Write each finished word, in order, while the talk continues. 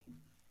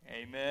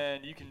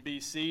Amen. You can be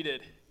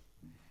seated.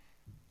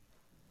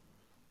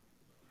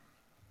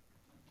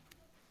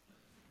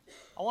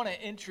 I want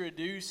to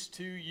introduce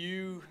to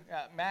you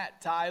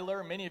Matt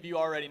Tyler. Many of you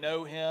already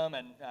know him,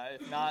 and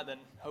if not, then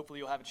hopefully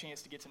you'll have a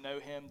chance to get to know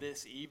him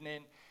this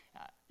evening.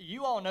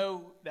 You all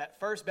know that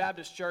First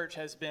Baptist Church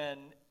has been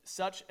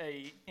such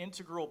an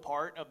integral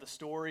part of the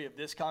story of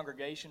this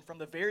congregation from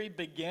the very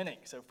beginning.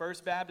 So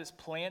First Baptist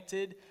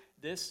planted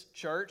this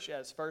church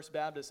as First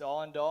Baptist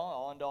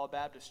Allendale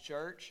Baptist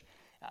Church.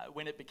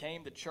 When it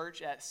became the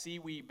church at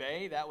Seawee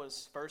Bay, that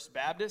was First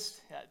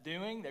Baptist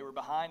doing. They were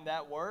behind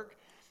that work.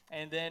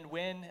 And then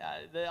when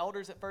the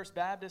elders at First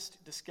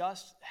Baptist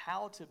discussed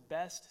how to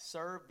best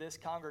serve this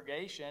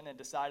congregation and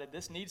decided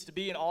this needs to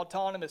be an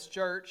autonomous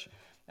church,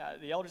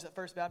 the elders at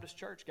First Baptist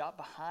Church got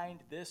behind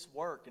this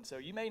work. And so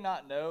you may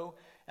not know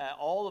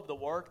all of the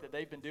work that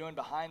they've been doing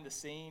behind the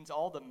scenes,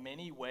 all the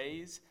many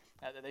ways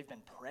that they've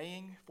been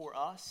praying for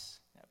us,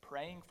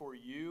 praying for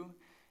you,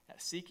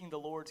 seeking the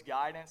Lord's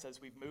guidance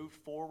as we've moved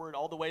forward,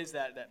 all the ways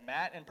that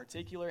Matt in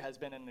particular has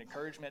been an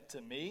encouragement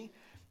to me.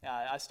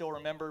 I still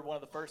remember one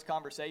of the first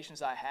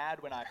conversations I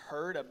had when I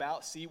heard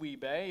about Seawee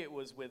Bay. It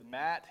was with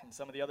Matt and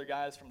some of the other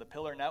guys from the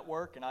Pillar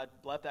Network, and I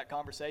left that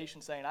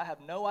conversation saying, I have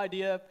no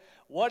idea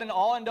what an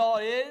Allendale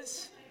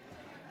is,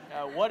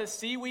 what a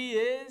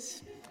Seawee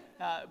is,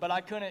 but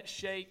I couldn't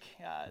shake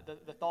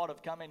the thought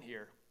of coming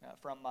here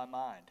from my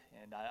mind.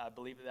 And I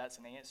believe that that's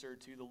an answer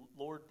to the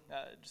Lord,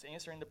 just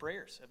answering the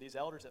prayers of these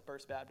elders at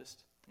First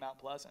Baptist Mount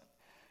Pleasant.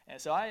 And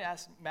so I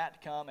asked Matt to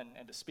come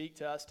and to speak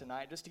to us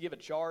tonight, just to give a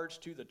charge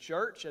to the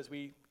church as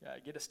we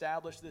get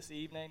established this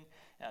evening,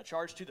 a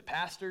charge to the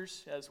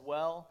pastors as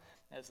well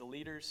as the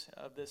leaders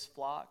of this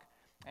flock.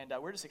 And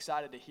we're just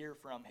excited to hear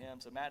from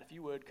him. So Matt, if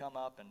you would come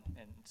up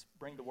and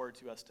bring the word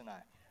to us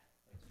tonight.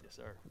 Yes,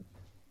 sir.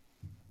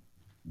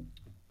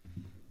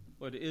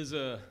 Well, it is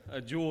a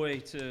joy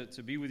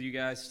to be with you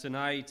guys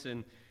tonight,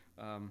 and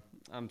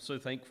I'm so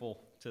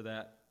thankful to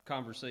that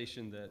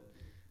conversation that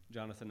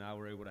Jonathan and I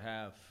were able to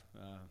have,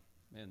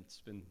 and it's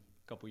been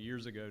a couple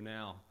years ago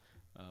now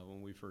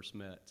when we first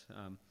met.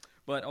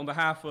 But on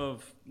behalf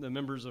of the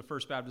members of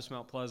First Baptist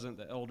Mount Pleasant,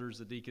 the elders,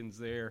 the deacons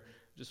there,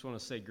 just want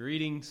to say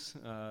greetings.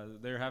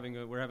 We're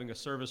having a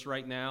service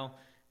right now,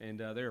 and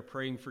they are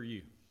praying for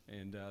you,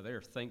 and they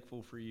are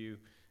thankful for you,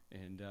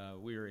 and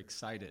we are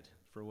excited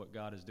for what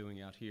God is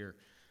doing out here.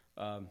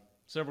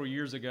 Several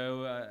years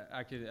ago,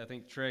 I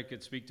think Trey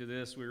could speak to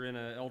this. We were in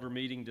an elder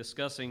meeting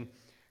discussing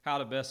how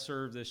to best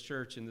serve this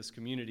church and this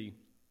community.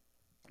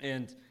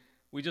 And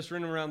we just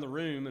ran around the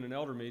room in an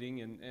elder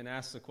meeting and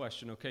asked the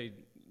question, okay,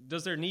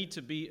 does there need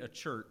to be a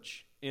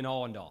church in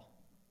Allendale?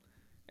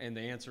 And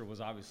the answer was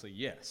obviously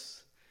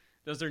yes.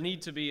 Does there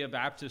need to be a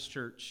Baptist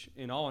church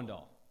in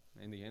Allendale?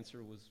 And the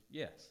answer was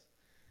yes.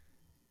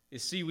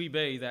 Is Seawee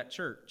Bay that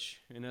church?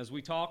 And as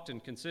we talked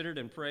and considered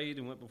and prayed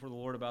and went before the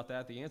Lord about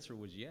that, the answer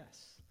was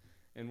yes.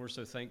 And we're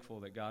so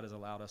thankful that God has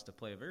allowed us to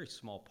play a very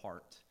small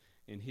part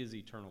in His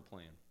eternal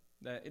plan.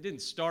 That it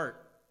didn't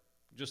start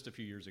just a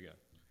few years ago.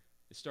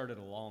 It started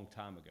a long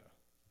time ago,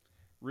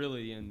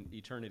 really in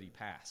eternity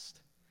past,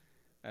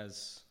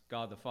 as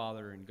God the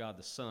Father and God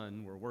the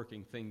Son were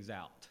working things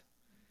out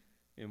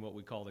in what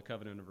we call the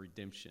covenant of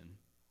redemption.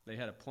 They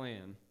had a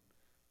plan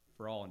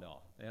for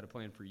Allendale. They had a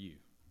plan for you.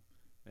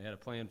 They had a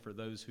plan for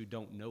those who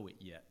don't know it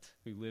yet,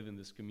 who live in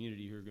this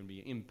community, who are going to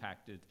be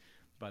impacted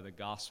by the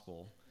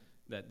gospel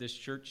that this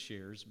church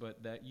shares,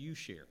 but that you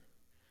share.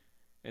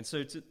 And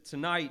so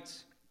tonight,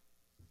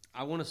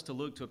 I want us to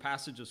look to a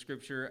passage of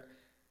Scripture.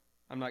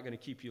 I'm not going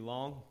to keep you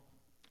long.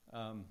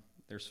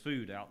 There's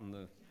food out in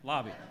the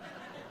lobby,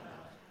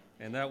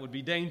 and that would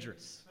be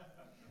dangerous.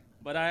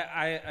 But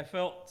I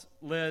felt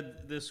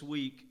led this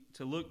week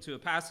to look to a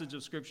passage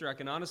of Scripture I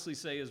can honestly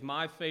say is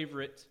my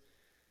favorite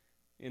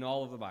in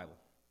all of the Bible.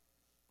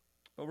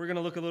 But we're going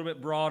to look a little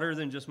bit broader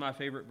than just my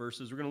favorite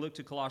verses. We're going to look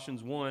to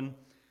Colossians 1,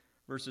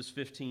 verses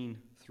 15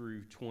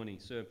 through 20.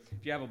 So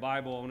if you have a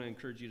Bible, I want to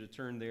encourage you to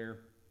turn there.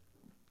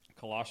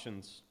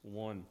 Colossians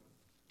 1.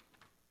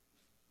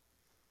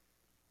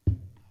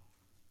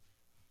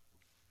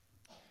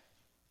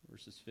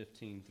 Verses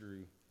 15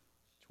 through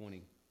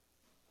 20.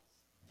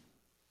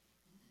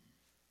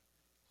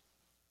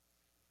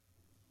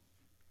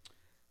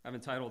 I've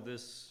entitled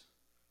this,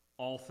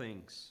 All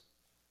Things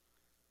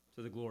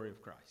to the Glory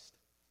of Christ.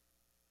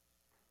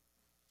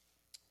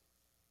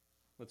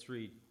 Let's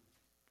read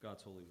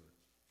God's holy word.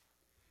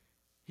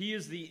 He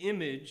is the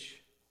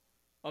image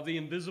of the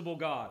invisible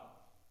God,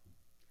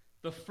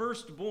 the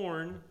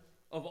firstborn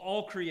of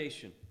all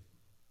creation.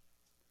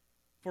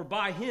 For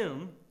by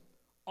him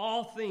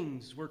all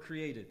things were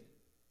created,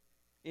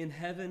 in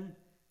heaven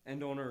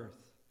and on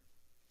earth,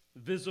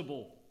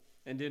 visible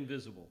and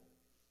invisible.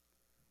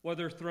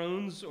 Whether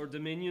thrones or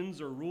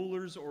dominions or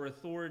rulers or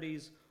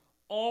authorities,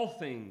 all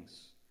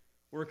things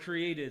were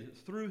created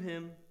through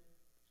him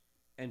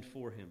and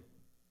for him.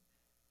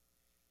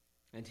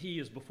 And he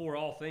is before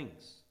all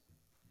things,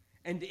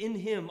 and in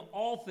him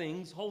all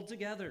things hold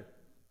together.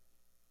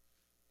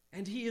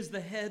 And he is the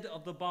head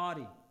of the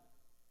body,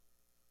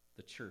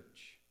 the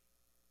church.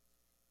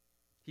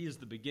 He is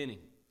the beginning,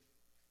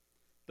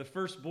 the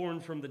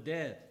firstborn from the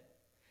dead,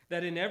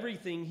 that in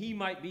everything he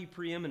might be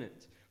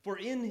preeminent. For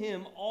in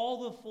him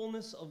all the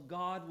fullness of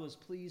God was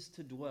pleased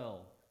to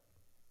dwell,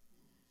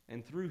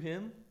 and through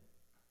him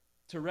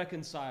to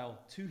reconcile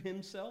to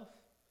himself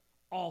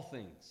all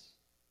things,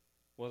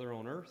 whether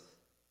on earth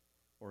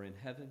or in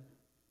heaven,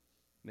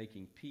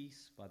 making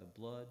peace by the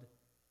blood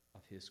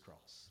of his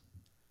cross.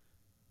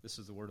 This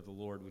is the word of the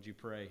Lord. Would you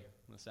pray?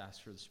 Let's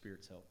ask for the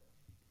Spirit's help.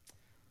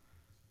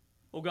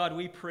 Oh God,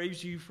 we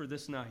praise you for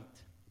this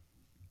night.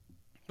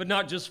 But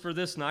not just for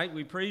this night.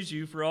 We praise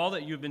you for all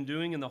that you have been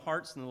doing in the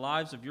hearts and the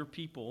lives of your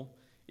people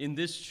in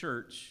this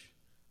church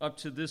up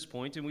to this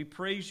point. And we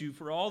praise you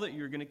for all that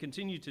you're going to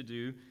continue to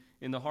do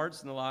in the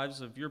hearts and the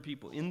lives of your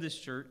people in this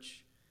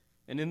church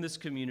and in this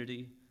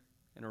community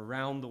and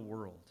around the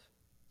world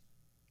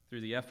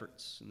through the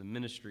efforts and the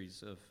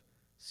ministries of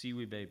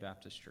Seaway Bay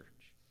Baptist Church.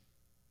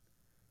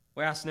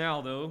 We ask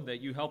now, though,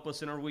 that you help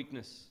us in our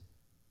weakness,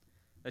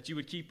 that you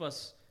would keep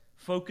us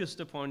focused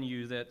upon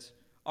you, that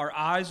our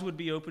eyes would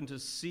be open to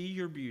see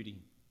your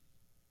beauty,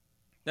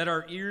 that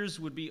our ears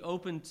would be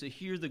open to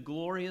hear the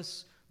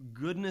glorious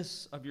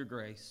goodness of your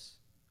grace,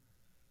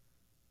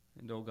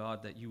 and, oh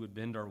God, that you would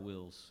bend our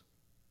wills,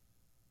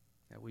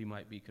 that we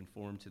might be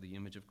conformed to the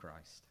image of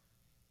Christ.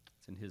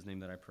 It's in his name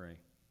that I pray.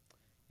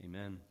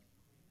 Amen.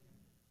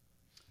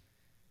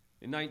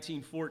 In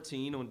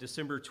 1914, on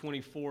December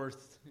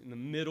 24th, in the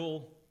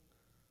middle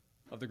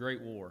of the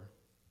Great War,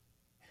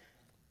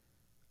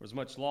 there was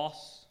much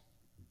loss.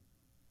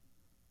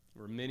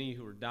 There were many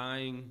who were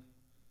dying.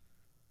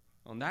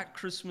 On that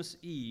Christmas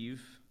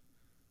Eve,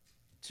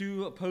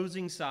 two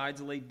opposing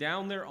sides laid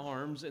down their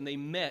arms and they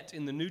met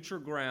in the neutral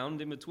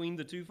ground in between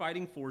the two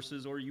fighting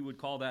forces, or you would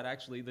call that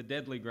actually the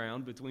deadly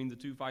ground between the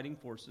two fighting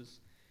forces.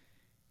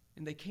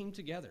 And they came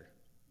together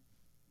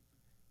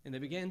and they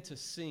began to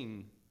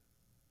sing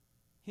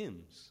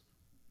hymns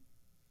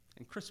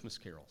and Christmas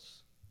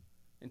carols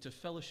and to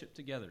fellowship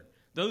together.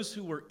 Those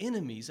who were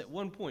enemies at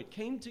one point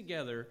came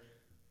together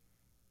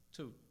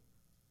to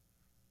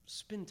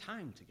spend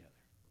time together,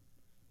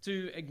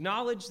 to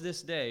acknowledge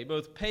this day,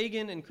 both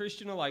pagan and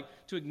Christian alike,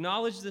 to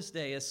acknowledge this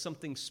day as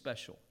something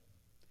special.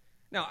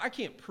 Now, I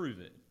can't prove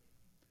it,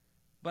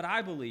 but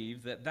I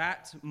believe that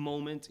that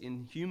moment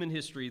in human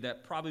history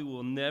that probably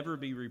will never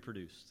be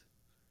reproduced.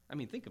 I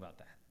mean, think about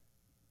that.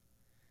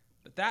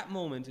 But that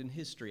moment in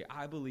history,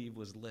 I believe,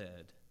 was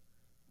led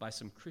by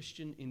some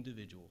Christian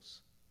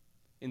individuals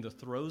in the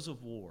throes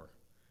of war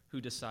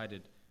who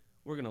decided,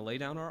 we're going to lay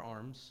down our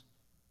arms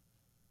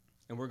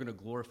and we're going to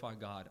glorify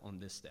God on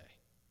this day.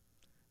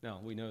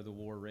 Now, we know the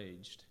war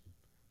raged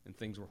and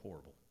things were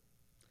horrible.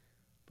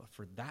 But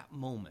for that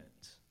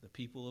moment, the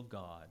people of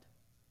God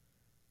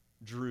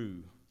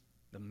drew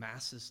the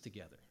masses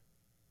together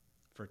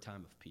for a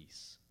time of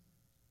peace.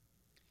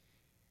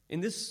 In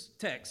this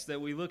text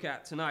that we look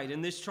at tonight,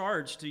 in this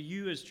charge to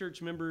you as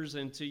church members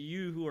and to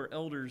you who are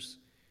elders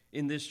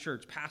in this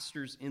church,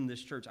 pastors in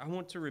this church, I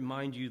want to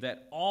remind you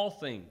that all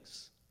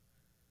things,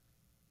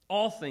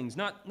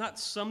 not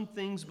some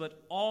things,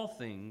 but all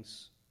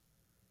things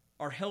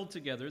are held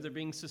together. They're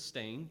being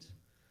sustained.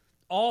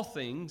 All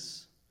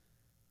things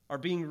are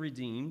being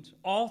redeemed.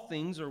 All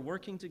things are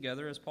working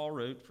together, as Paul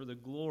wrote, for the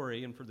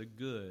glory and for the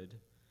good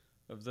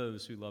of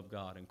those who love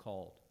God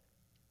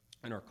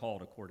and are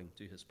called according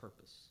to his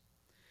purpose.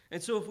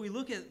 And so if we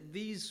look at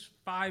these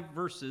 5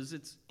 verses,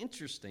 it's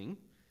interesting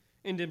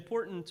and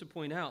important to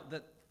point out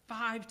that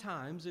 5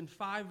 times in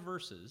 5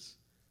 verses,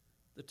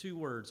 the 2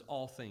 words,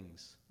 all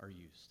things, are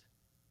used.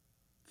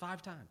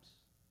 5 times.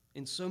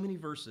 In so many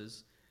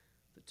verses,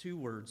 the 2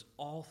 words,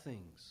 all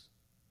things,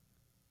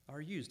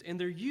 are used. And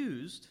they're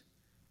used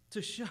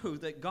to show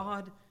that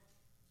God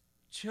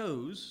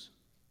chose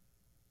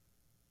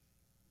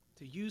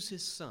to use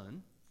his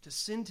Son, to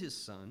send his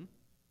Son,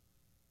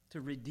 to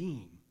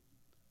redeem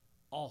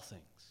all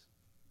things.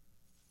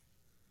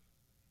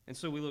 And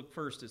so we look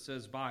first, it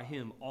says, by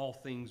him all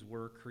things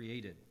were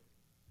created.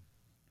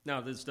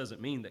 Now, this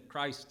doesn't mean that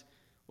Christ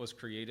was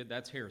created.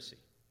 That's heresy.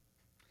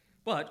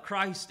 But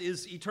Christ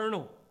is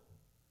eternal.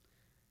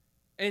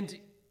 And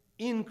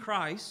in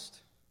Christ,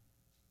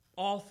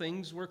 all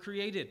things were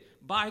created.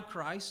 By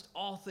Christ,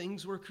 all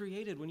things were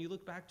created. When you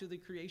look back to the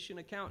creation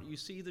account, you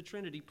see the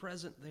Trinity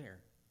present there.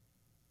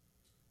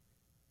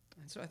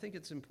 And so I think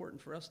it's important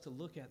for us to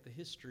look at the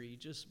history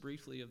just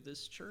briefly of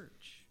this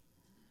church.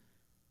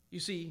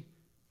 You see,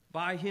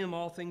 by him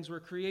all things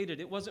were created.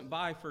 It wasn't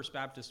by First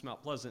Baptist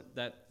Mount Pleasant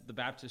that the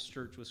Baptist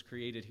church was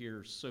created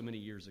here so many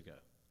years ago.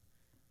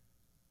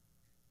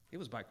 It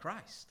was by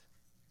Christ.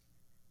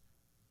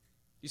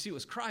 You see, it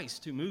was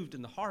Christ who moved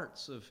in the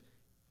hearts of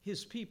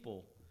his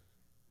people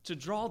to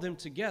draw them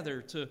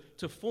together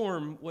to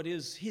form what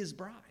is his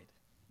bride.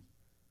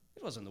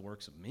 It wasn't the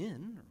works of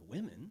men or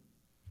women.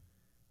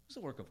 It was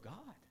the work of God.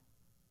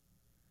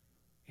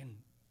 And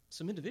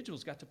some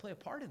individuals got to play a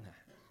part in that.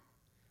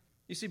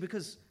 You see,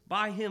 because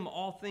by him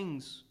all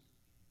things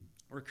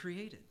were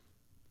created.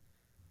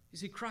 You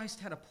see, Christ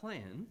had a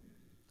plan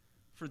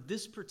for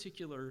this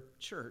particular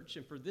church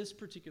and for this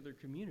particular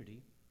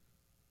community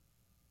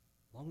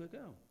long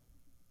ago.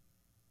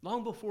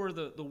 Long before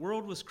the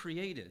world was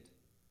created,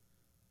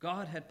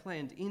 God had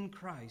planned in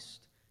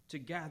Christ to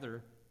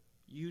gather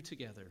you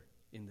together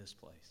in this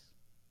place.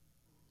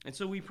 And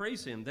so we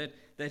praise him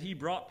that he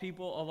brought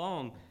people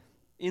along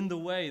in the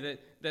way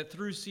that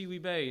through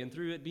Seawee Bay and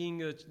through it being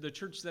the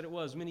church that it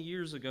was many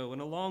years ago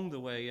and along the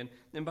way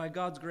and by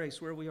God's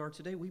grace where we are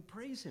today, we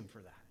praise him for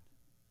that.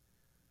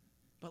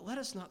 But let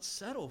us not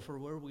settle for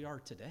where we are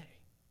today.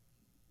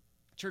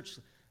 Church,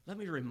 let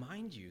me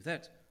remind you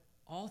that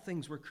all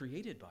things were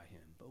created by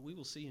him, but we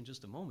will see in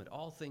just a moment,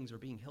 all things are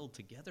being held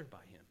together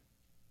by him,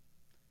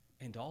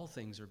 and all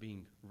things are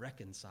being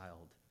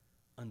reconciled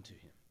unto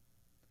him.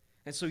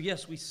 And so,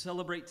 yes, we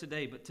celebrate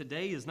today, but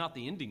today is not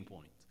the ending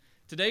point.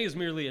 Today is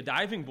merely a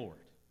diving board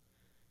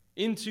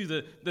into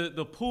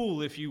the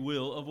pool, if you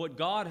will, of what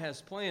God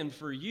has planned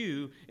for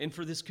you and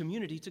for this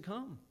community to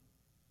come.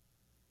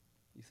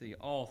 You see,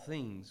 all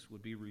things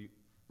would be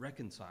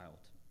reconciled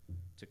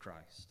to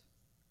Christ.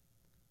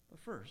 But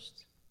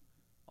first,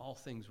 all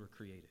things were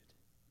created.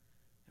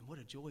 And what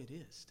a joy it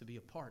is to be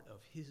a part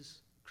of his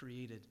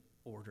created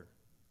order.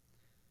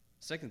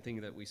 Second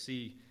thing that we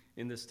see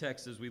in this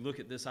text as we look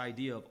at this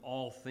idea of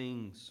all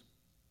things,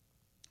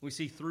 we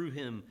see through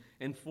him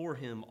and for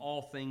him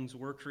all things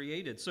were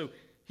created. So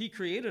he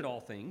created all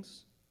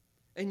things,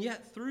 and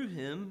yet through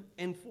him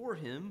and for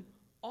him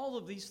all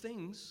of these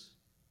things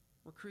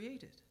were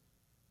created.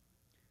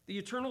 The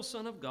eternal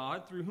Son of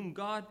God, through whom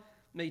God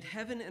made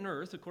heaven and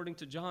earth, according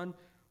to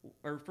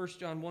 1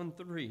 John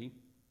 1:3,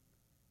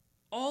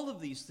 all of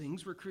these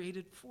things were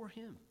created for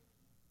him,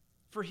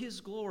 for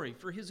his glory,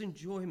 for his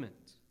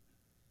enjoyment.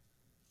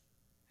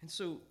 And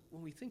so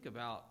when we think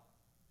about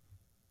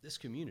this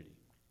community,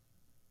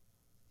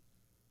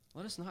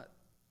 let us not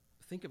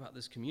think about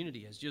this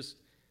community as just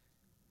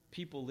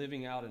people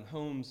living out in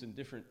homes in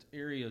different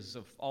areas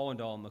of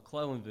Allendale and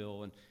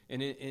McClellanville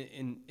and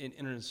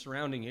in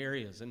surrounding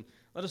areas. And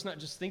let us not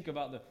just think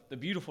about the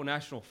beautiful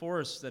national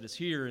forest that is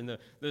here and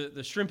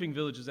the shrimping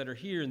villages that are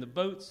here and the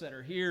boats that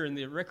are here and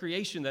the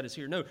recreation that is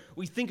here. No,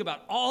 we think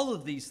about all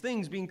of these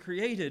things being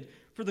created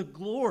for the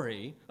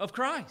glory of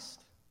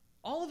Christ.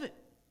 All of it.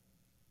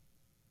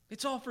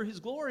 It's all for his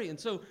glory. And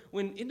so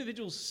when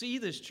individuals see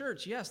this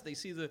church, yes, they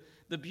see the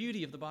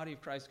beauty of the body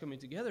of Christ coming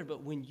together.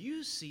 But when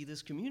you see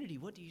this community,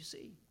 what do you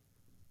see?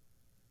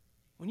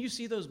 When you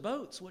see those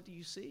boats, what do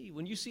you see?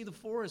 When you see the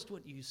forest,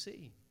 what do you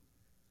see?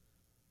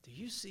 Do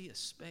you see a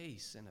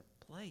space and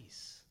a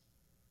place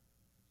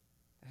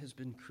that has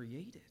been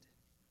created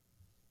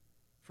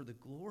for the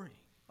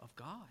glory of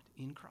God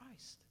in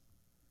Christ?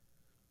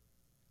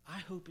 I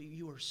hope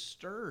you are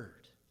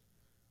stirred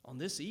on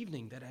this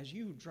evening that as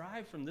you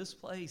drive from this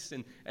place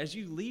and as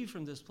you leave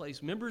from this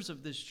place, members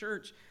of this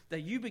church,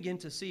 that you begin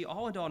to see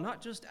Allendale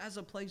not just as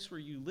a place where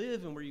you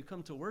live and where you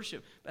come to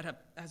worship,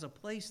 but as a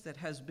place that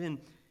has been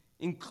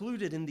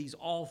included in these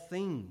all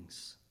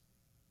things,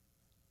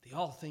 the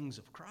all things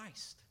of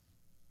Christ.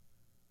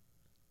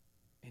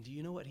 And do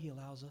you know what he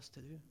allows us to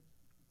do?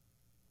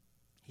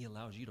 He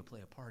allows you to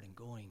play a part in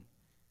going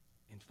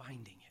and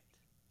finding it.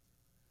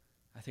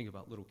 I think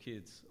about little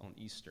kids on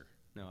Easter.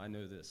 Now, I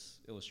know this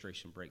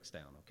illustration breaks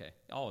down, okay?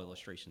 All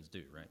illustrations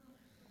do, right?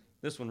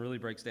 This one really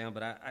breaks down,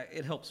 but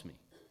it helps me.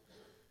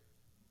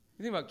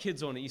 You think about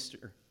kids on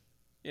Easter.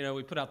 You know,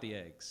 we put out the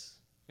eggs.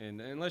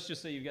 And let's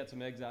just say you've got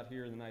some eggs out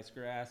here in the nice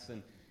grass.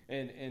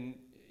 And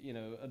you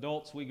know,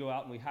 adults, we go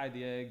out and we hide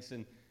the eggs.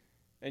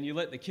 And you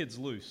let the kids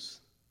loose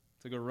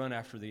to go run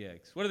after the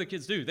eggs. What do the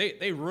kids do?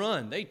 They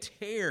run, they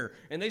tear,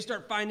 and they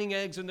start finding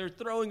eggs, and they're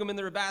throwing them in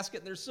their basket,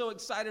 and they're so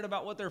excited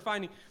about what they're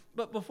finding.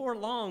 But before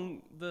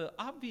long, the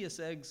obvious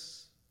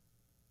eggs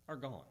are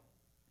gone.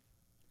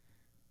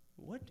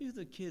 What do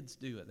the kids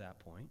do at that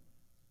point?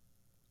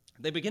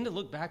 They begin to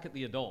look back at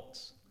the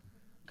adults,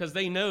 because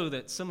they know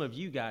that some of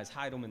you guys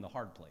hide them in the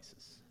hard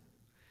places.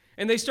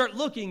 And they start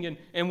looking,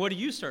 and what do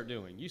you start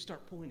doing? You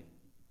start pointing.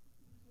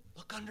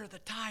 Look under the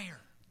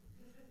tire.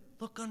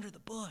 Look under the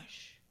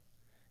bush.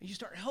 And you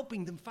start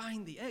helping them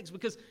find the eggs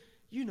because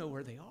you know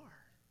where they are.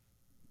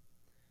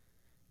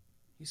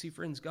 You see,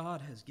 friends,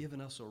 God has given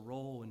us a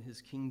role in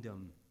his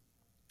kingdom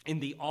in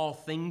the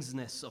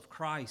all-thingsness of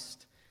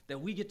Christ, that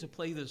we get to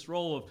play this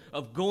role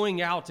of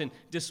going out and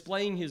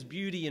displaying his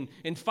beauty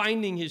and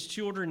finding his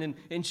children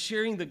and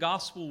sharing the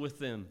gospel with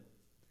them.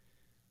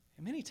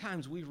 And many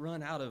times we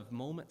run out of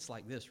moments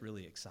like this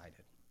really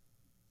excited.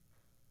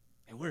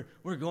 And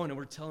we're going and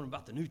we're telling them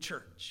about the new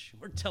church.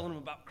 We're telling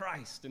them about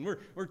Christ. And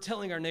we're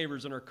telling our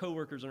neighbors and our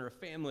coworkers and our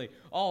family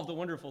all of the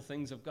wonderful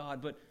things of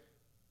God. But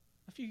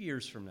a few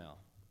years from now,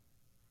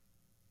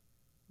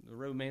 the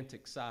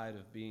romantic side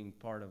of being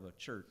part of a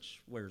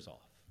church wears off.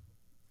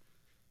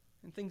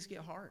 And things get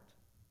hard.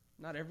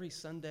 Not every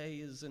Sunday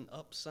is an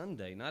up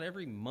Sunday. Not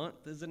every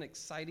month is an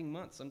exciting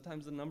month.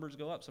 Sometimes the numbers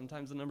go up.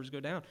 Sometimes the numbers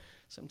go down.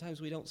 Sometimes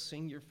we don't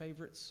sing your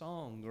favorite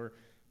song or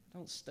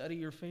don't study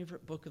your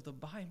favorite book of the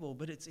Bible,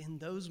 but it's in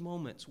those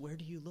moments, where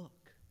do you look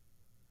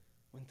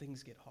when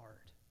things get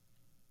hard?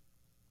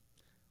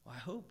 Well, I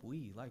hope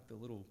we, like the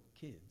little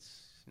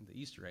kids in the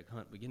Easter egg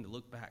hunt, begin to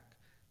look back,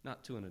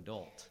 not to an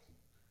adult,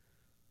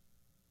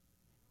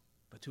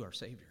 but to our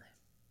Savior.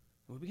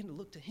 And we begin to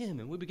look to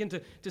him, and we begin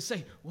to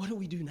say, what do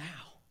we do now?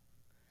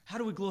 How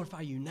do we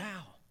glorify you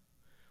now?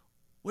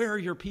 Where are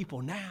your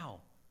people now?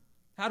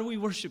 How do we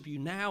worship you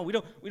now? We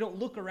don't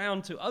look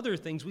around to other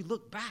things. We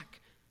look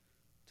back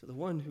to the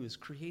one who has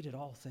created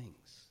all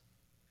things,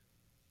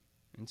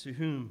 and to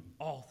whom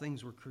all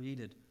things were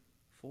created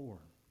for.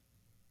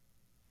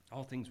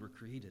 All things were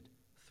created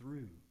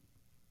through.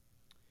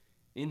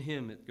 In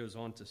him, it goes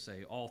on to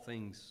say, all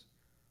things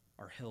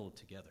are held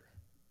together.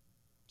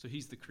 So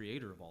he's the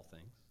creator of all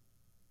things.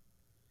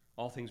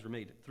 All things were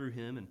made through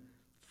him and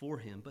for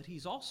him, but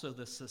he's also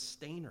the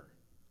sustainer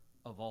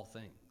of all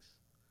things.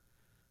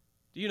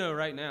 Do you know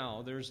right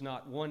now there's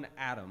not one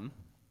atom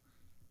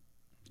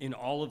in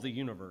all of the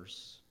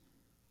universe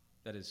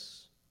that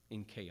is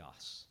in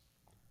chaos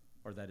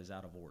or that is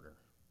out of order?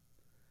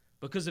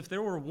 Because if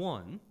there were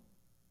one,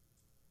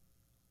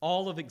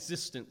 all of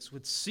existence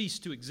would cease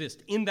to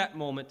exist in that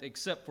moment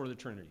except for the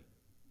Trinity.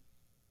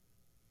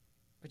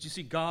 But you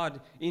see,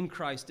 God in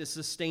Christ is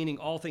sustaining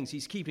all things.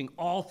 He's keeping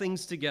all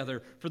things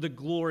together for the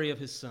glory of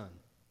his Son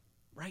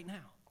right now.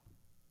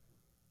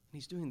 And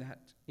he's doing that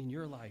in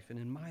your life and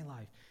in my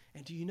life.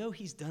 And do you know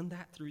he's done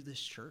that through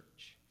this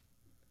church?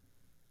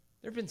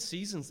 There have been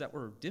seasons that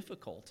were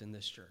difficult in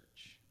this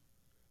church.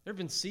 There have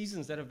been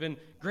seasons that have been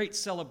great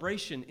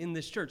celebration in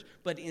this church.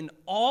 But in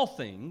all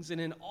things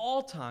and in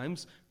all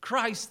times,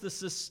 Christ, the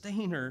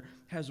sustainer,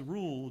 has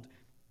ruled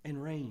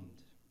and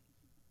reigned.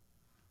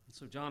 And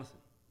so, Jonathan,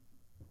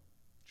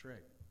 Trey,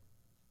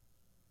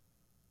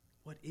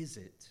 what is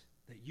it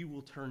that you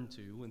will turn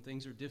to when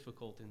things are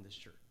difficult in this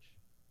church?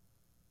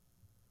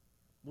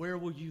 Where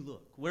will you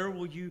look? Where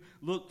will you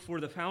look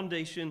for the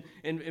foundation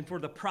and for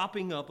the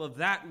propping up of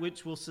that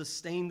which will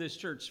sustain this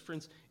church?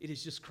 Friends, it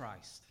is just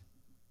Christ.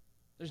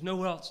 There's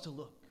nowhere else to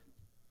look.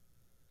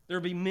 There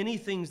will be many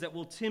things that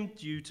will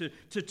tempt you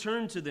to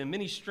turn to them,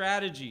 many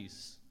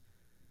strategies,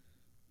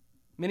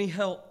 many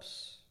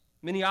helps,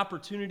 many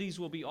opportunities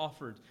will be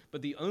offered,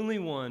 but the only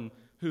one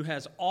who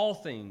has all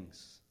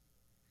things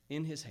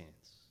in his hands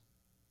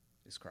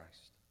is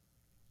Christ.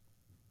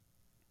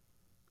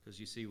 Because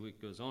you see,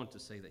 it goes on to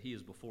say that he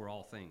is before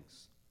all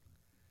things.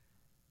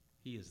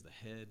 He is the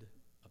head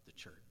of the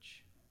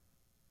church.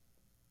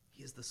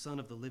 He is the Son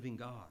of the living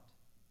God.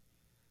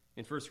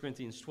 In 1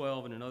 Corinthians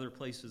 12 and in other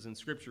places in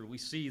Scripture, we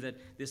see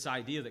that this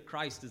idea that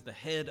Christ is the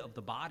head of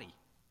the body,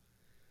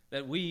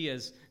 that we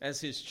as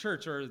his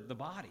church are the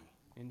body,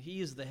 and he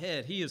is the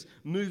head. He is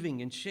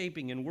moving and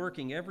shaping and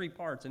working every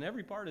part, and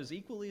every part is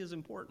equally as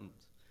important.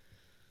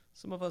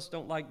 Some of us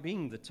don't like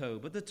being the toe,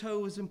 but the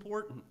toe is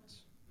important.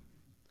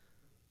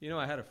 You know,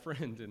 I had a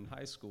friend in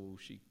high school.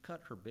 She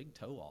cut her big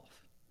toe off,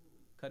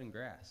 cutting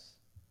grass.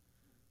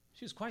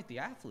 She was quite the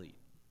athlete.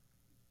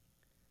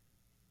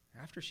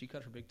 After she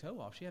cut her big toe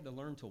off, she had to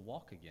learn to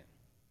walk again.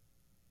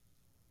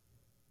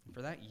 And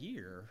for that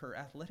year, her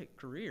athletic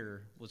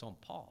career was on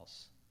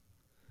pause.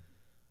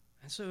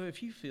 And so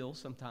if you feel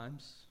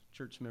sometimes,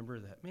 church member,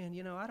 that, man,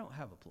 you know, I don't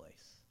have a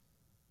place.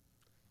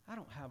 I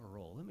don't have a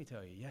role. Let me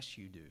tell you, yes,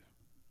 you do.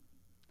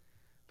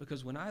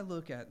 Because when I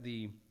look at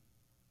the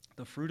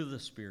fruit of the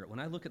Spirit, when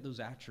I look at those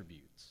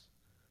attributes,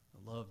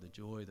 the love, the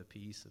joy, the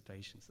peace, the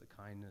patience, the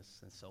kindness,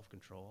 and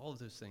self-control, all of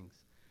those things,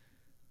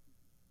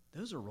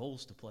 those are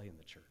roles to play in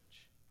the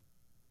church.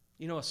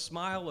 You know, a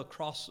smile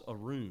across a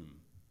room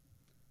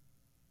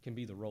can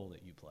be the role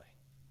that you play.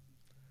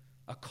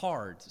 A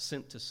card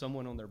sent to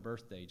someone on their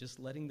birthday, just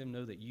letting them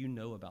know that you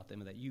know about them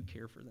and that you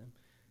care for them,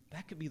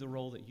 that could be the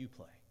role that you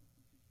play.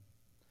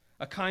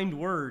 A kind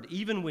word,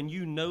 even when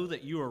you know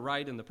that you are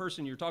right and the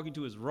person you're talking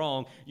to is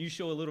wrong, you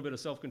show a little bit of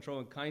self-control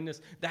and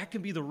kindness. That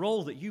can be the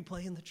role that you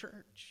play in the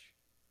church.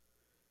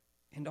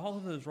 And all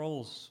of those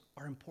roles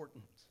are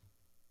important.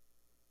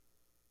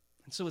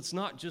 And so it's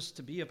not just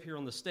to be up here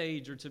on the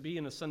stage or to be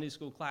in a Sunday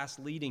school class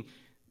leading.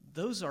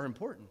 Those are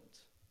important.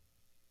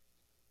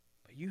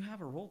 But you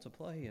have a role to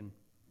play, and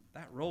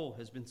that role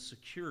has been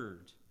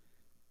secured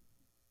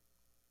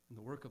in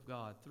the work of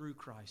God through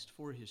Christ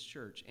for his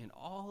church, and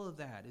all of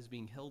that is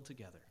being held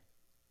together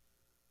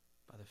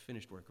by the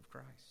finished work of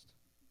Christ.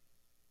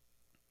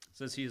 It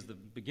says he is the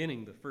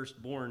beginning, the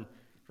firstborn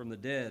from the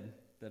dead,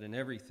 that in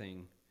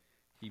everything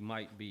he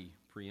might be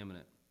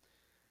preeminent.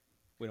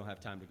 We don't have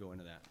time to go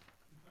into that,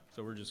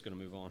 so we're just going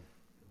to move on.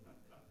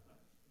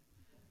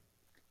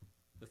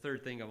 The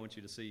third thing I want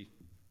you to see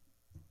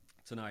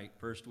tonight,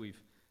 first we've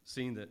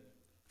seen that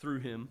through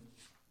him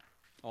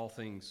all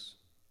things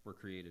were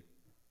created.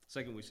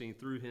 Second, we've seen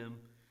through him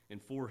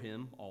and for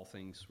him all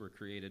things were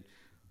created.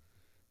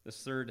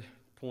 This third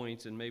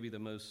point, and maybe the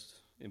most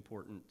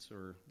important,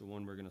 or the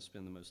one we're going to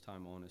spend the most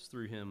time on, is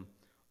through him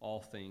all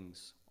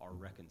things are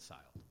reconciled.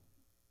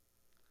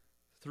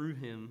 Through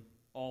him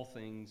all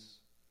things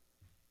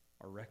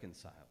are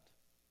reconciled.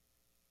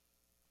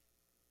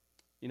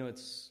 You know,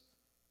 it's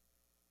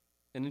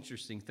an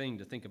interesting thing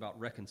to think about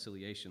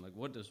reconciliation. Like,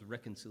 what does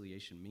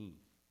reconciliation mean?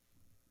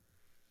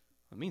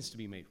 It means to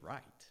be made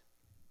right.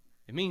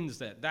 It means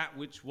that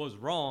which was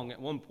wrong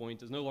at one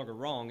point is no longer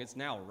wrong, it's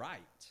now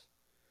right.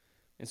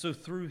 And so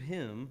through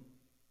him,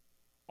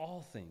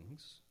 all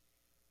things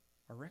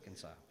are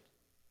reconciled.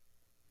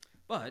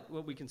 But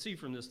what we can see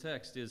from this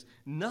text is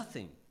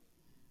nothing,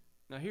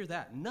 now hear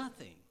that,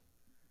 nothing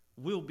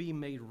will be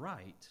made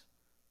right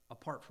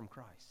apart from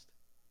Christ.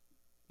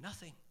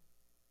 Nothing.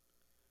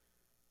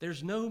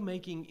 There's no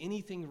making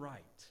anything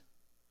right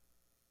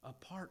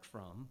apart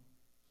from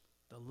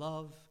the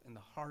love and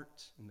the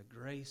heart and the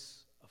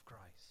grace of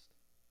Christ.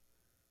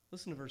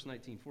 Listen to verse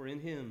 19. For in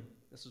him,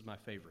 this is my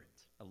favorite,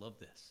 I love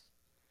this.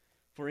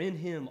 For in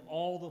him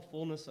all the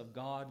fullness of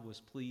God was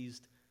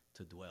pleased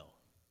to dwell.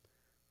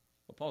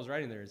 What Paul's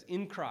writing there is,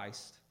 in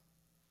Christ,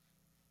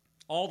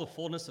 all the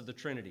fullness of the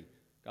Trinity,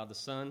 God the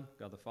Son,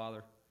 God the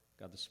Father,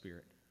 God the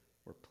Spirit,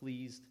 were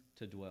pleased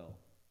to dwell.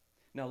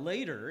 Now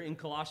later in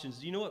Colossians,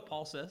 do you know what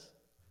Paul says?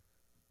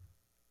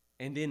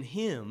 And in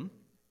him,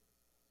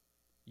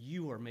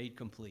 you are made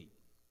complete.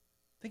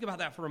 Think about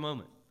that for a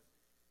moment.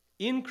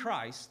 In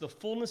Christ, the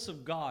fullness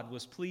of God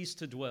was pleased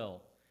to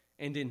dwell.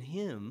 And in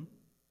him,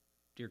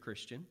 dear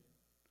Christian,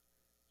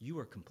 you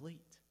are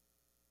complete.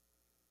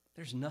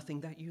 There's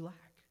nothing that you lack.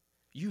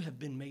 You have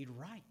been made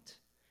right.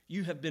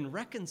 You have been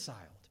reconciled.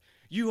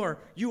 You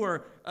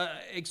are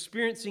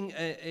experiencing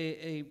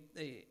a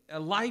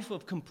life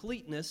of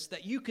completeness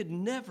that you could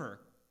never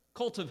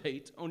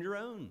cultivate on your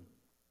own.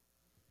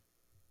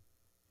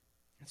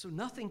 And so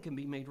nothing can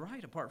be made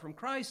right apart from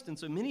Christ. And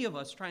so many of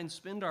us try and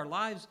spend our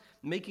lives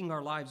making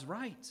our lives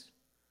right,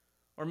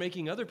 or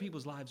making other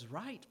people's lives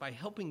right by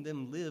helping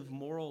them live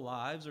moral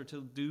lives or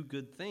to do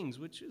good things,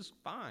 which is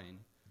fine.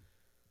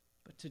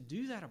 But to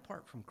do that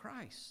apart from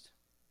Christ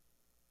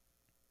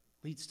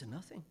leads to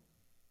nothing.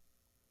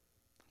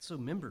 So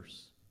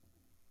members,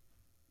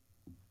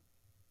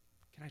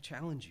 can I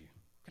challenge you?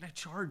 Can I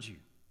charge you?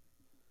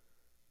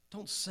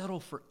 Don't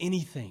settle for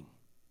anything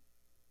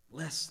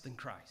less than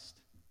Christ.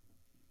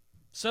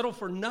 Settle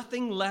for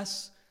nothing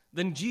less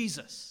than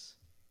Jesus.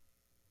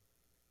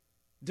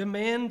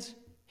 Demand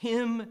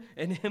him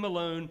and him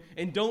alone,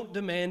 and don't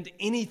demand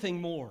anything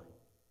more.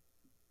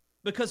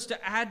 Because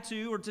to add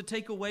to or to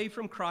take away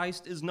from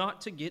Christ is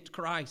not to get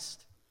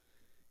Christ.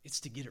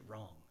 It's to get it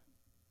wrong.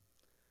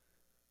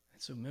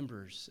 And so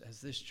members, as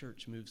this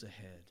church moves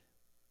ahead,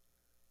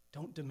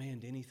 don't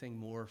demand anything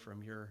more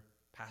from your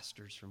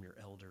pastors, from your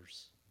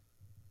elders,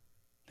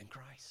 than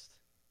Christ.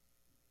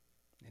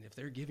 And if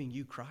they're giving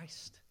you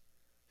Christ,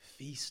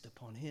 feast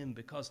upon him,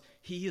 because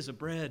he is a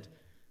bread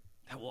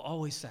that will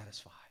always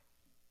satisfy.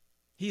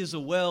 He is a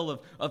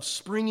well of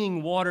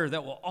springing water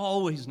that will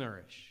always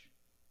nourish.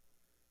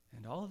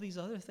 And all of these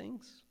other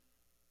things,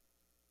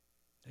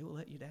 they will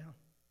let you down.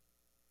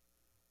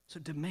 So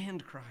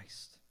demand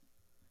Christ.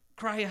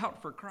 Cry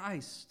out for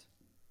Christ.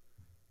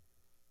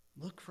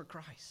 Look for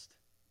Christ.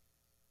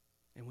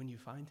 And when you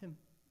find him,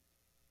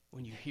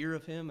 when you hear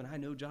of him, and I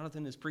know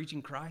Jonathan is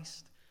preaching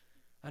Christ,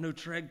 I know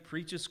Treg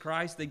preaches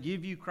Christ, they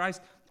give you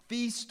Christ,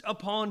 feast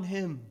upon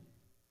him.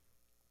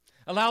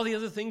 Allow the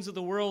other things of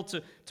the world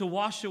to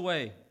wash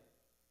away.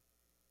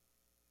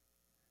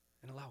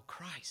 And allow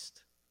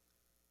Christ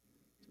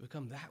to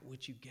become that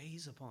which you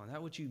gaze upon,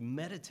 that which you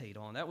meditate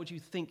on, that which you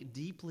think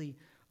deeply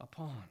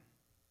upon.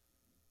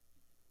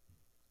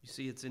 You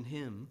see, it's in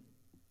him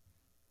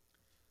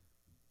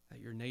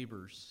that your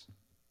neighbors,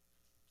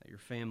 that your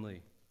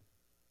family,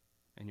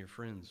 and your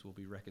friends will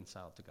be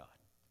reconciled to God.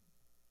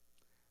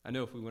 I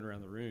know if we went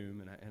around the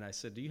room and I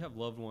said, do you have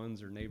loved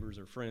ones or neighbors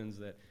or friends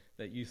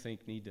that you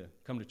think need to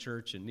come to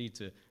church and need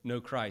to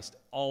know Christ?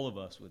 All of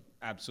us would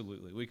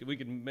absolutely. We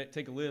could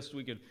take a list,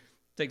 we could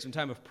take some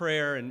time of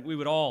prayer, and we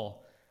would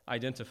all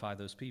identify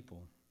those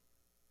people.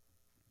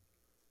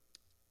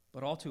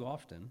 But all too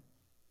often,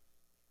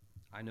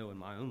 I know in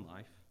my own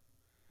life,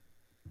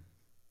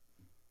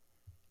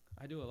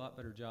 I do a lot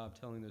better job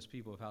telling those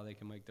people of how they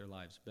can make their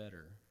lives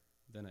better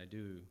than I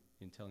do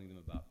in telling them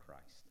about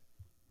Christ.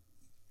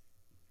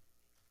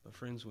 But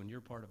friends, when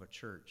you're part of a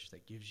church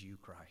that gives you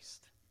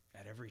Christ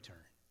at every turn,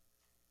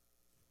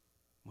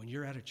 when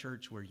you're at a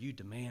church where you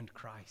demand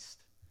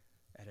Christ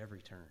at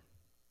every turn,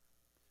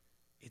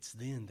 it's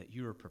then that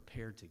you are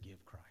prepared to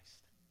give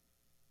Christ,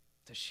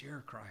 to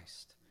share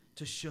Christ,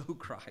 to show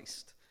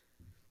Christ.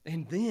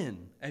 And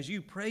then, as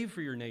you pray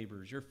for your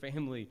neighbors, your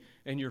family,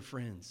 and your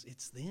friends,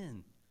 it's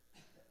then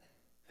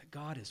that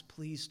God is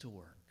pleased to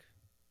work.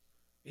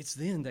 It's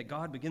then that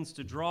God begins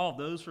to draw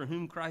those for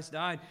whom Christ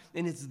died,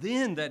 and it's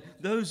then that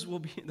those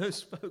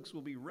folks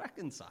will be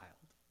reconciled.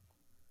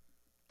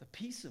 The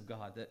peace of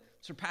God that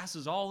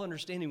surpasses all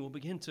understanding will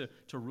begin to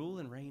rule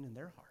and reign in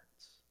their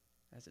hearts,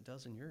 as it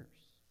does in yours.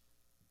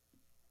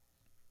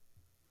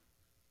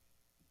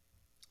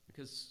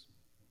 Because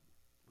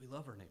we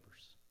love our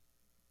neighbors.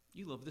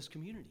 You love this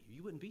community, or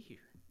you wouldn't be here.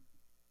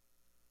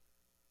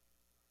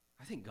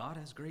 I think God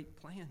has great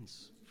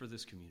plans for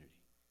this community.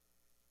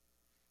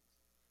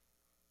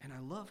 And I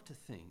love to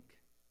think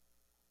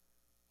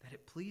that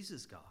it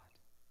pleases God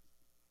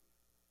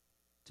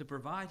to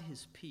provide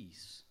his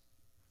peace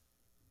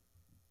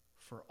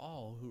for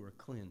all who are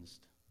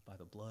cleansed by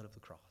the blood of the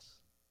cross.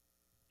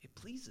 It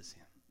pleases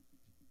him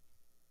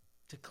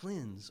to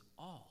cleanse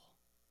all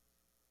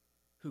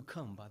who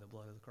come by the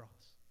blood of the cross.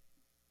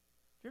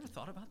 You ever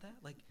thought about that?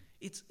 Like,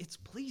 it's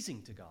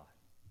pleasing to God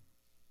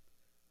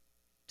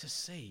to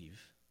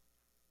save,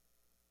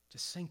 to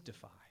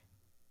sanctify,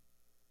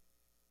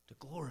 to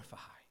glorify,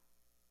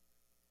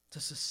 to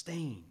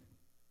sustain,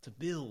 to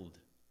build,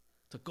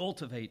 to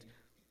cultivate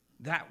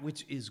that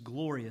which is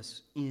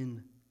glorious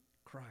in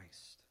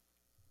Christ.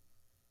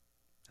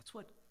 That's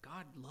what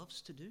God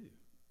loves to do.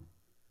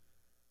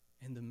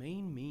 And the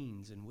main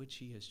means in which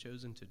he has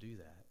chosen to do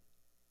that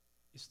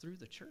is through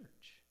the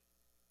church.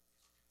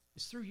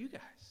 It's through you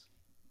guys.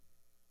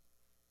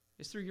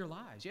 It's through your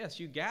lives. Yes,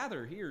 you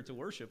gather here to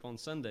worship on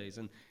Sundays,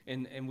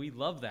 and we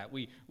love that.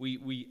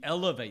 We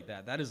elevate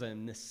that. That is a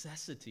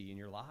necessity in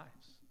your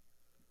lives.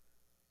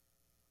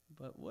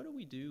 But what do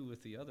we do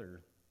with the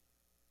other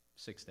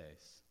 6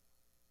 days?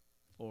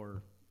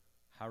 Or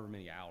however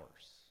many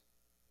hours?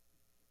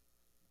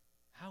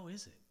 How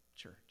is it,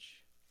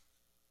 church,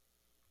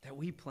 that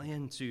we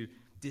plan to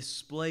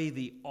display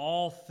the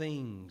all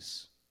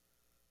things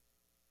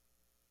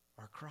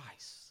are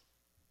Christ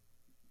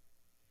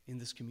in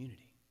this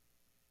community?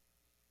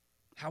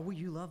 How will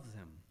you love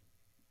them?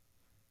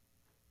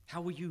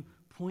 How will you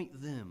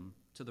point them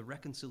to the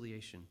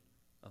reconciliation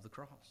of the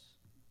cross?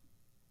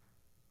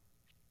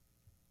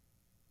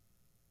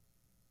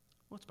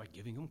 Well, it's by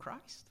giving them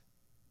Christ.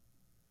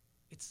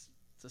 It's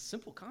a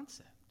simple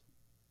concept.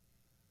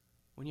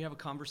 When you have a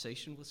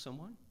conversation with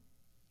someone,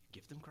 you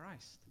give them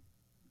Christ.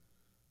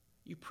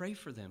 You pray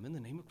for them in the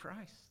name of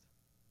Christ.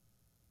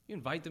 You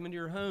invite them into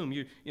your home.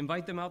 You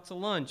invite them out to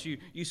lunch.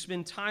 You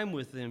spend time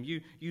with them.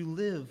 You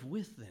live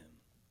with them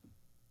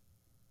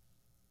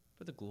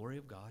for the glory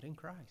of God in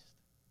Christ.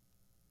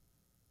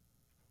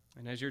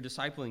 And as you're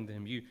discipling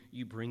them,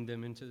 you bring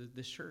them into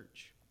this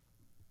church.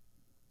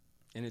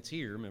 And it's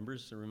here,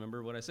 members, so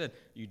remember what I said.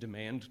 You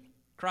demand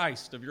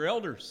Christ of your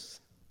elders.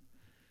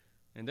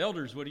 And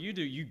elders, what do?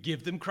 You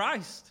give them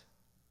Christ.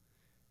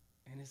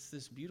 And it's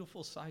this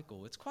beautiful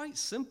cycle. It's quite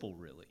simple,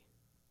 really.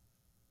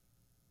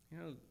 You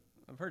know,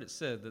 I've heard it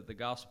said that the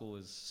gospel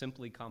is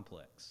simply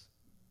complex.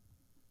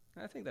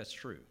 And I think that's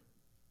true.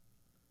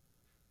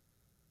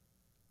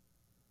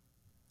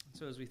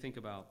 So as we think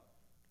about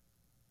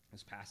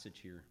this passage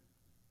here,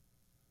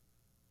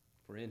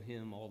 for in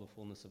him all the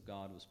fullness of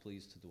God was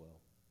pleased to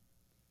dwell,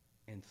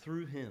 and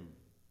through him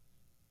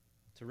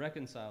to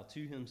reconcile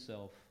to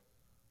himself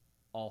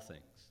all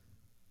things.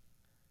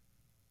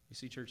 You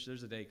see, church,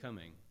 there's a day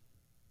coming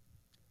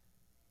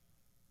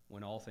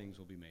when all things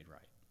will be made right.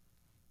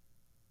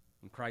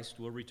 When Christ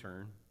will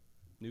return,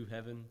 new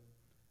heaven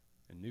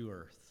and new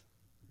earth,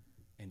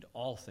 and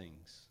all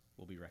things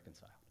will be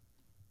reconciled.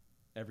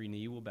 Every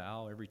knee will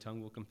bow, every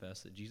tongue will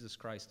confess that Jesus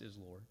Christ is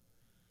Lord.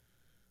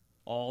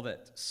 All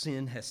that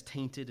sin has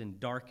tainted and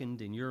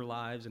darkened in your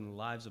lives and the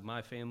lives of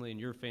my family and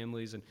your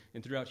families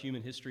and throughout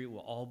human history, it will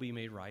all be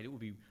made right. It will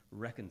be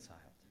reconciled.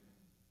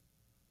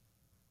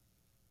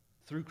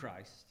 Through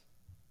Christ,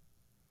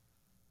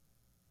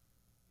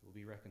 it will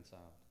be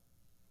reconciled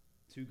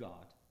to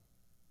God,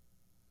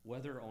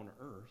 whether on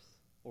earth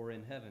or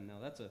in heaven. Now,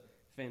 that's a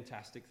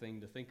fantastic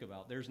thing to think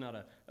about. There's not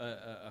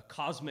a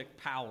cosmic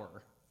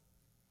power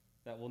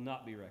that will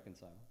not be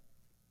reconciled,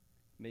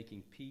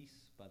 making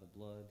peace by the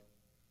blood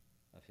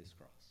of his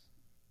cross.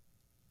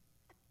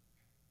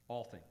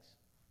 All things.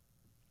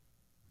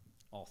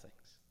 All things.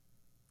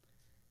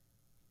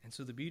 And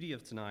so the beauty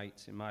of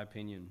tonight, in my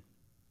opinion,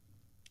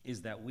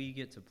 is that we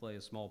get to play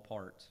a small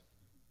part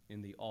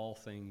in the all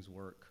things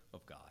work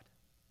of God.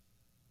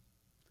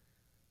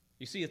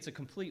 You see, it's a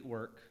complete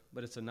work,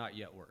 but it's a not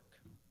yet work.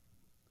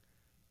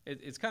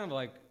 It's kind of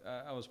like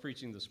I was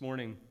preaching this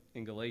morning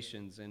in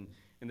Galatians, and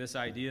this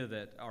idea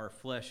that our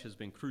flesh has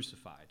been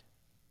crucified.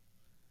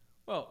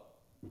 Well,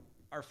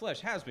 our flesh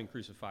has been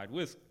crucified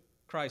with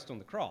Christ on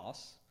the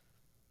cross,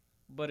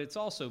 but it's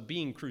also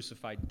being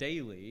crucified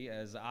daily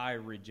as I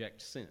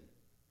reject sin.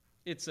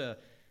 It's a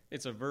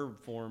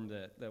verb form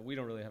that we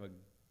don't really have a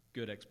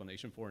good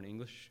explanation for in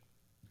English.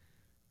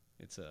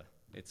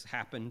 It's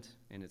happened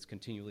and it's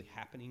continually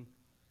happening.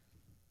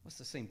 What's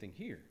the same thing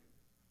here?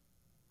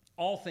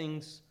 All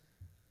things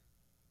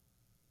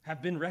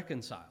have been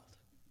reconciled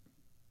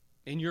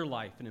in your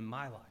life and in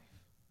my life.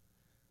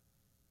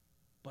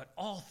 But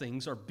all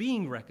things are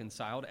being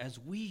reconciled as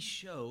we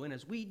show and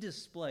as we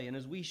display and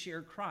as we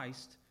share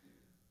Christ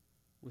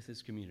with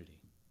his community.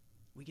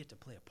 We get to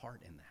play a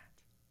part in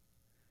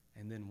that.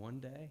 And then one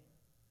day,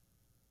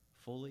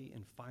 fully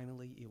and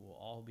finally, it will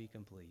all be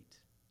complete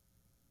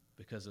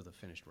because of the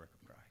finished work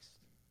of Christ.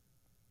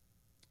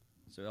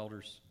 So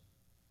elders,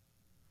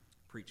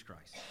 preach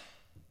Christ.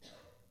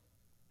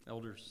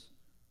 Elders,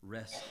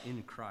 rest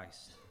in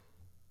Christ.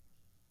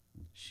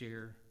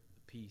 Share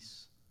the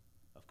peace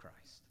of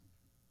Christ.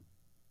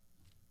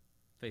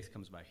 Faith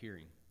comes by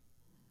hearing,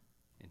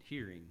 and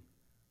hearing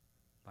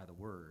by the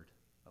word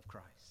of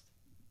Christ.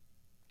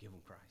 Give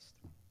them Christ.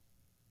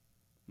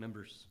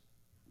 Members,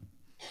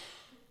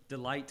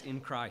 delight in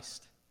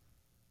Christ.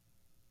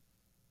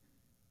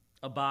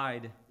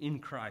 Abide in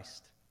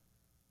Christ.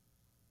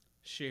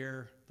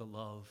 Share the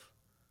love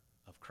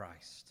of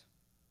Christ.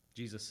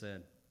 Jesus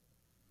said,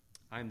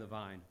 I am the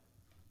vine,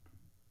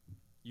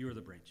 You are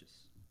the branches.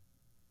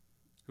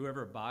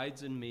 Whoever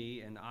abides in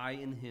me and I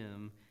in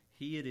him,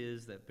 he it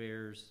is that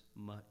bears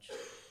much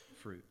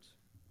fruit.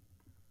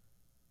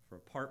 For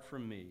apart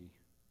from me,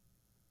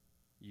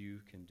 you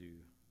can do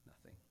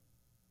nothing.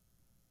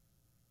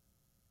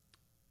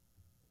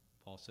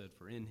 Paul said,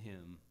 for in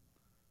him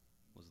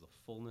was the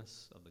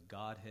fullness of the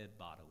Godhead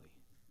bodily,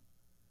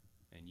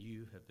 and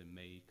you have been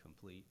made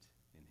complete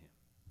in him.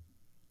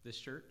 This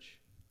church,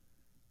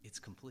 it's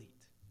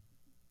complete.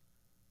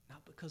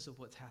 Not because of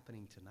what's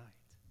happening tonight,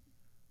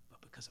 but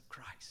because of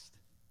Christ.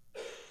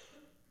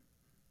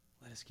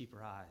 Let us keep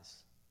our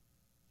eyes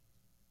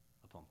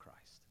upon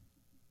Christ.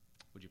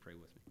 Would you pray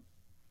with me?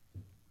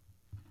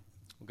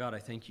 Well, God, I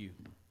thank you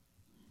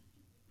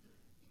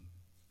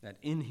that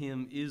in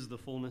him is the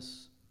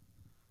fullness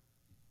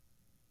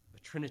of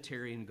a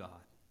Trinitarian God,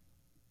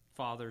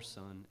 Father,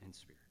 Son, and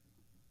Spirit.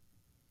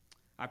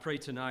 I pray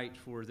tonight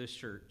for this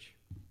church,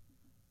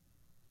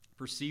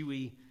 for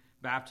Seawee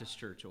Baptist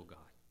Church, oh God,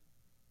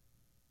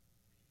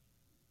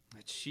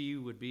 that she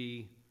would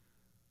be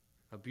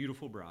a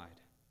beautiful bride,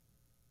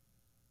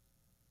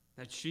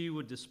 that she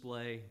would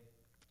display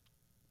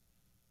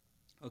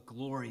a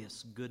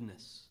glorious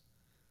goodness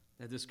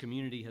that this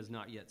community has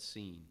not yet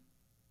seen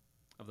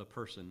of the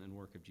person and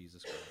work of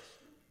Jesus Christ.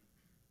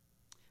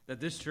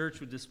 That this church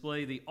would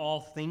display the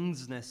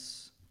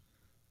all-thingsness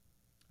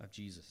of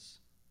Jesus.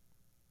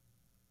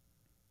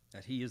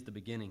 That he is the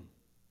beginning.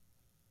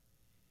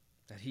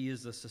 That he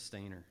is the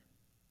sustainer.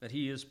 That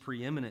he is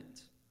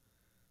preeminent.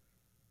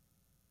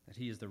 That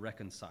he is the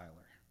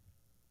reconciler.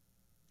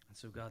 And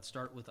so, God,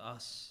 start with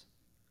us.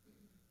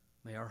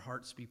 May our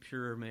hearts be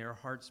pure. May our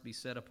hearts be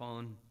set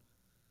upon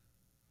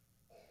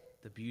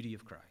the beauty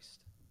of Christ.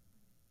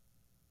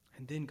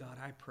 And then, God,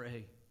 I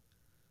pray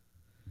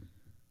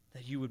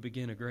that you would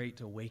begin a great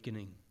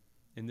awakening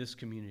in this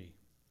community.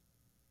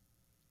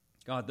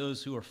 God,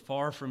 those who are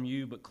far from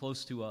you but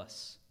close to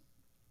us,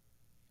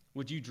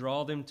 would you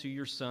draw them to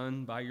your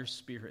Son by your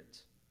Spirit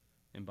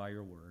and by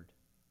your word?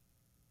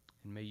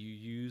 And may you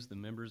use the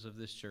members of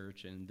this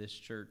church and this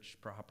church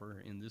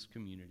proper in this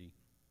community,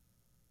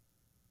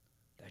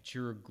 that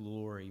your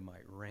glory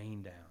might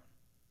rain down,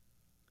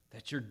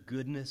 that your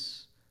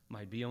goodness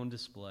might be on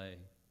display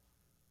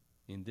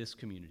in this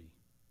community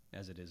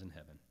as it is in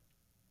heaven.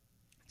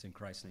 It's in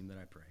Christ's name that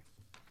I pray.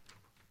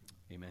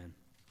 Amen.